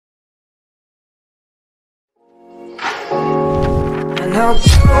no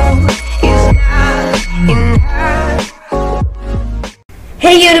gold is not enough.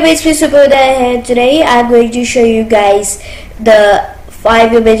 Hey YouTube, it's me Superuday here. Today I'm going to show you guys the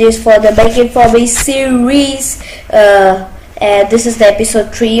 5 images for the Make It For Me series, and this is the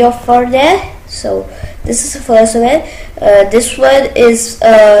episode 3 of for that. So this is the first one. This one is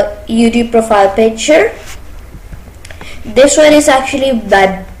a YouTube profile picture. This one is actually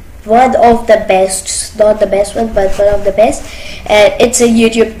one of the best, not the best one, but one of the best, and it's a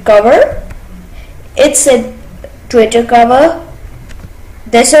YouTube cover. It's a Twitter cover.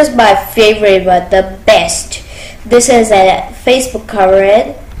 This is my favorite one, the best. This is a Facebook cover,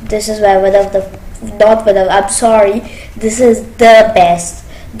 and this is my I'm sorry, this is the best.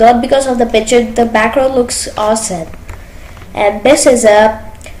 Not because of the picture, the background looks awesome. And this is a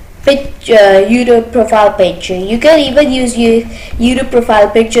YouTube profile picture. You can even use your YouTube profile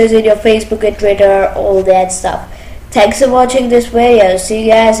pictures in your Facebook and Twitter, all that stuff. Thanks for watching this video. See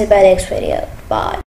you guys in my next video. Bye.